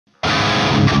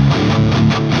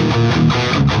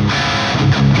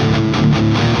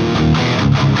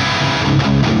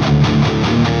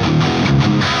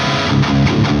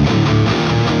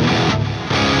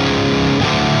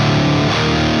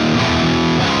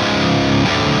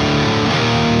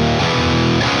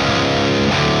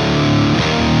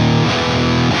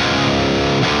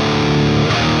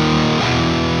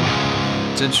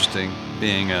interesting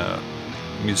being a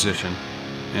musician,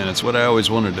 and it's what I always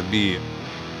wanted to be.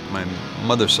 My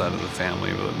mother's side of the family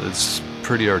is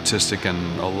pretty artistic in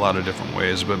a lot of different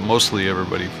ways, but mostly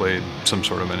everybody played some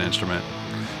sort of an instrument.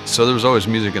 So there was always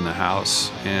music in the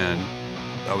house, and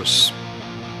I was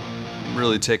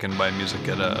really taken by music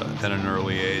at an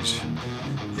early age.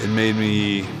 It made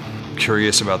me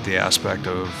curious about the aspect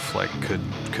of, like,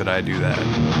 could I do that?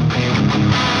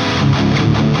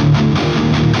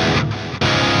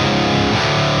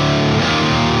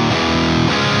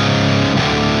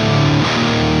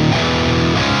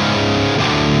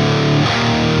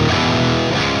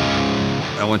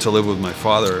 I went to live with my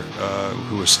father,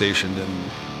 who was stationed in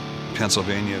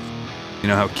Pennsylvania. You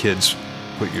know how kids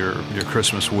put your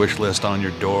Christmas wish list on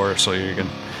your door so you can,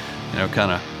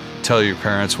 kind of tell your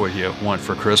parents what you want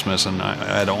for Christmas, and I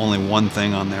had only one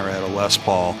thing on there. I had a Les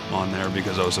Paul on there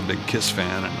because I was a big Kiss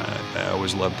fan, and I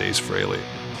always loved Ace Frehley.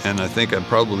 And I think I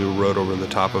probably wrote over the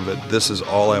top of it, "This is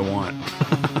all I want."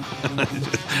 And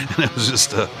it was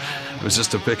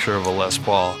just a picture of a Les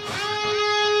Paul.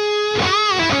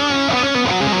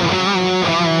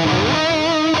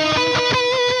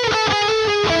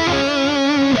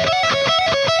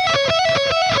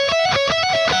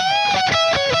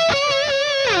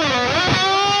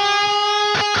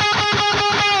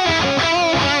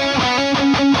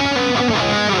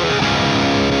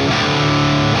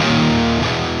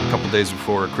 Days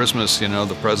before Christmas,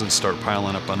 the presents start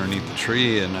piling up underneath the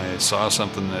tree, and I saw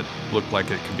something that looked like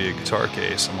it could be a guitar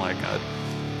case. I'm like, I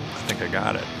think I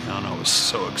got it. And I was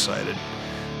so excited.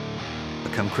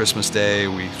 Come Christmas Day,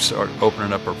 we started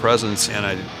opening up our presents, and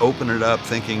I opened it up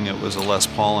thinking it was a Les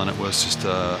Paul, and it was just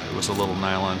a little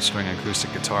nylon string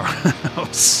acoustic guitar. I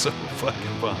was so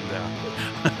fucking bummed out.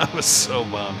 I was so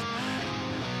bummed.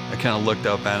 I kind of looked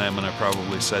up at him, and I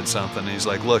probably said something. He's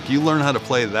like, "Look, you learn how to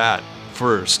play that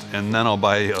first, and then I'll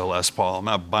buy you a Les Paul. I'm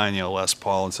not buying you a Les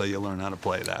Paul until you learn how to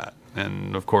play that."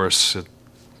 And of course,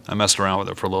 I messed around with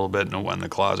it for a little bit and it went in the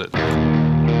closet.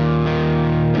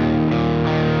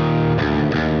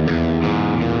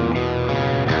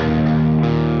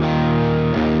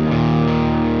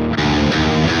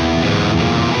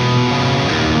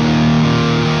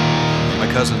 My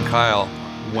cousin Kyle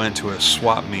went to a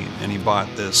swap meet, and he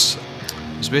bought this.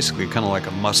 It was basically kind of like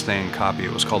a Mustang copy.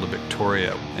 It was called a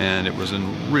Victoria, and it was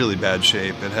in really bad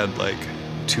shape. It had like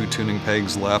 2 tuning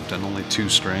pegs left and only 2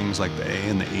 strings, like the A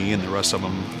and the E, and the rest of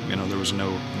them, there was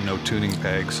no tuning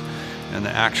pegs. And the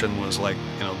action was like,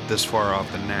 this far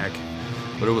off the neck.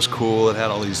 But it was cool. It had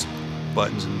all these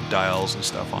buttons and dials and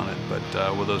stuff on it.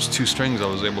 But with those 2 strings, I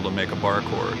was able to make a bar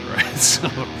chord, right? So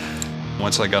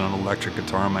once I got an electric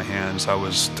guitar in my hands, I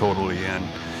was totally in.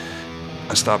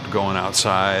 I stopped going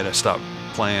outside. I stopped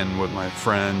playing with my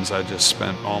friends. I just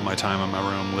spent all my time in my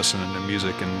room listening to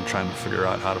music and trying to figure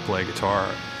out how to play guitar.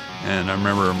 And I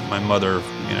remember my mother,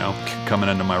 coming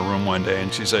into my room one day,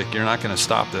 and she's like, "You're not going to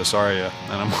stop this, are you?"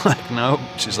 And I'm like, "Nope."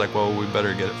 She's like, "Well, we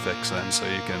better get it fixed then so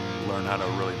you can learn how to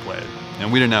really play it." And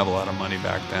we didn't have a lot of money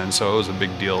back then, so it was a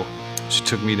big deal. She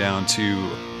took me down to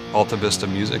Alta Vista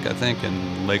Music, I think,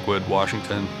 in Lakewood,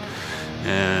 Washington.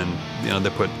 And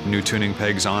they put new tuning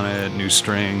pegs on it, new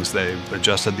strings, they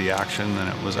adjusted the action, and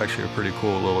it was actually a pretty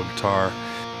cool little guitar.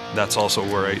 That's also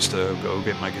where I used to go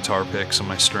get my guitar picks and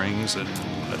my strings, and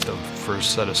the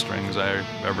first set of strings I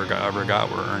ever got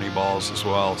were Ernie Balls as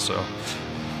well. So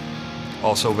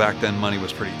also back then money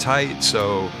was pretty tight,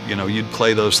 so you'd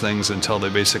play those things until they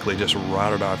basically just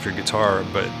rotted off your guitar.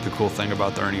 But the cool thing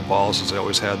about the Ernie Balls is they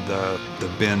always had the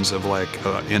bins of like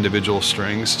individual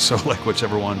strings, so like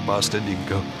whichever one busted, you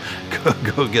can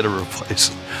go get a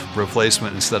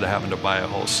replacement instead of having to buy a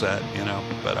whole set.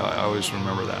 But I always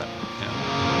remember that.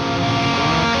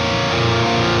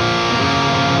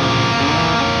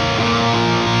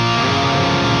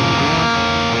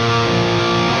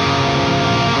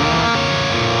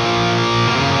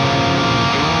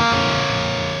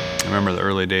 I remember the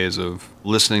early days of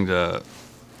listening to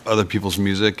other people's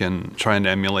music and trying to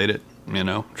emulate it,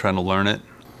 trying to learn it,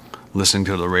 listening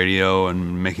to the radio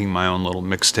and making my own little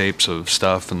mixtapes of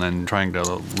stuff, and then trying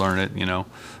to learn it,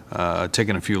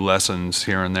 taking a few lessons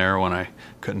here and there when I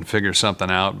couldn't figure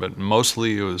something out, but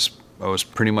mostly I was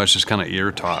pretty much just kind of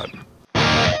ear taught.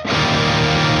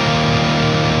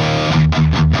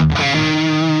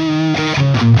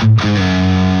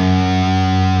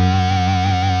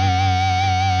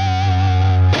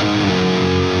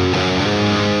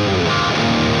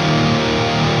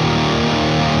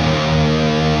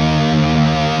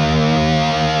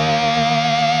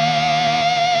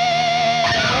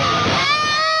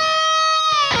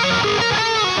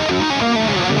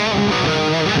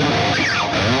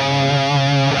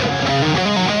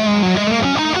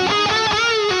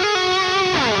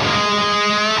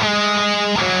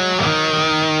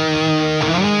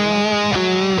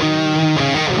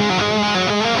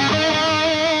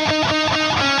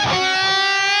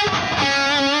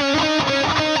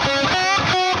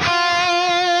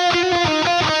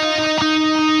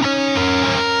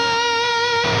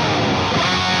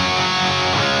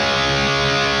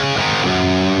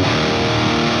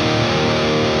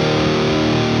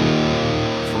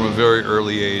 very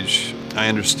early age, I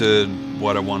understood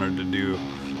what I wanted to do.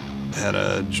 I had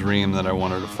a dream that I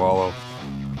wanted to follow.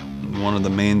 One of the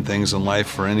main things in life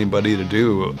for anybody to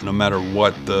do, no matter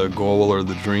what the goal or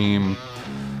the dream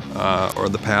or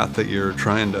the path that you're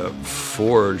trying to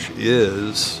forge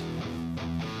is,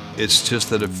 it's just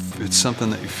that if it's something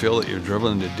that you feel that you're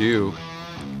driven to do,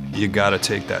 you got to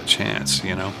take that chance,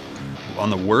 you know. On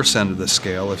the worst end of the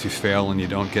scale, if you fail and you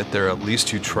don't get there, at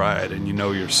least you tried, and you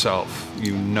know yourself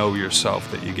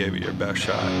that you gave it your best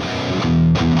shot.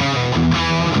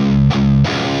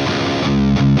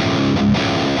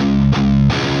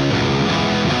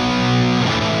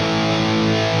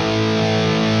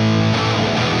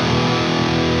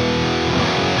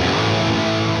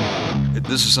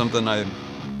 This is something I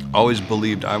always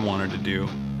believed I wanted to do.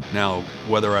 Now,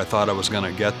 whether I thought I was going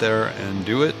to get there and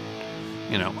do it,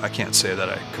 you know, I can't say that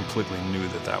I completely knew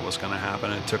that that was going to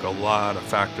happen. It took a lot of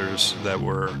factors that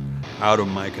were out of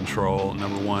my control.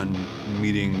 Number one,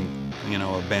 meeting, you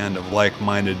know, a band of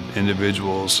like-minded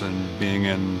individuals and being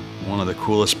in one of the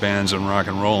coolest bands in rock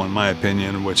and roll, in my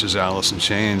opinion, which is Alice in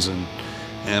Chains,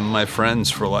 and my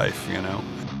friends for life, you know.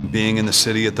 Being in the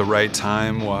city at the right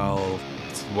time while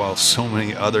so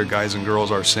many other guys and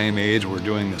girls our same age were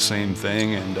doing the same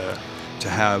thing, and to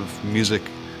have music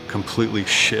completely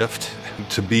shift,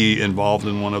 to be involved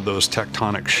in one of those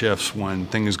tectonic shifts when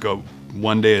things go,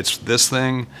 one day it's this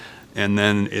thing and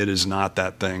then it is not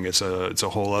that thing, it's a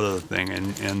whole other thing,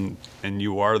 and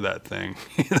you are that thing.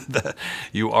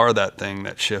 You are that thing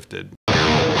that shifted.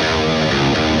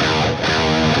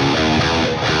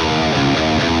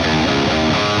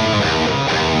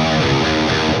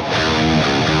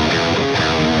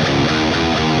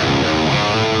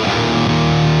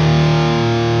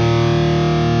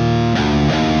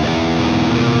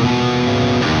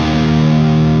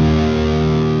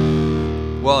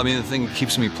 Well, I mean, the thing that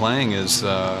keeps me playing is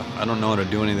I don't know how to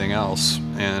do anything else,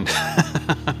 and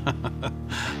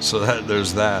so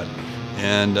there's that.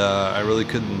 And I really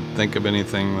couldn't think of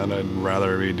anything that I'd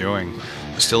rather be doing.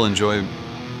 I still enjoy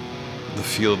the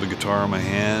feel of the guitar in my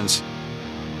hands.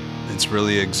 It's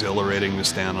really exhilarating to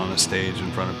stand on a stage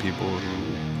in front of people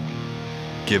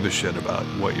who give a shit about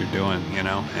what you're doing, you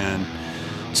know, and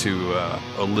to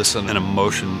elicit an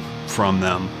emotion from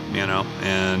them, you know,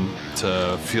 and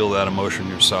to feel that emotion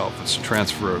yourself. It's a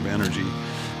transfer of energy,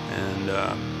 and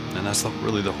that's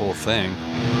really the whole thing.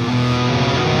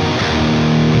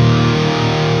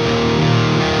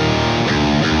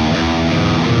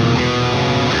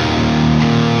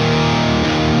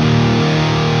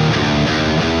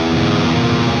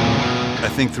 I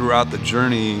think throughout the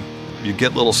journey, you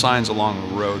get little signs along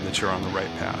the road that you're on the right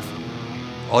path.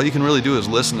 All you can really do is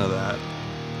listen to that.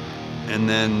 And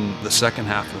then the second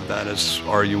half of that is,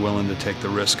 are you willing to take the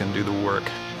risk and do the work?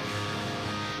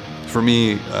 For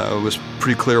me, it was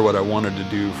pretty clear what I wanted to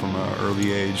do from an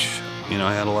early age. You know,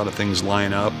 I had a lot of things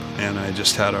line up, and I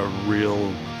just had a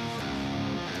real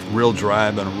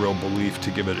drive and a real belief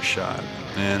to give it a shot.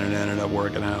 And it ended up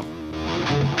working out.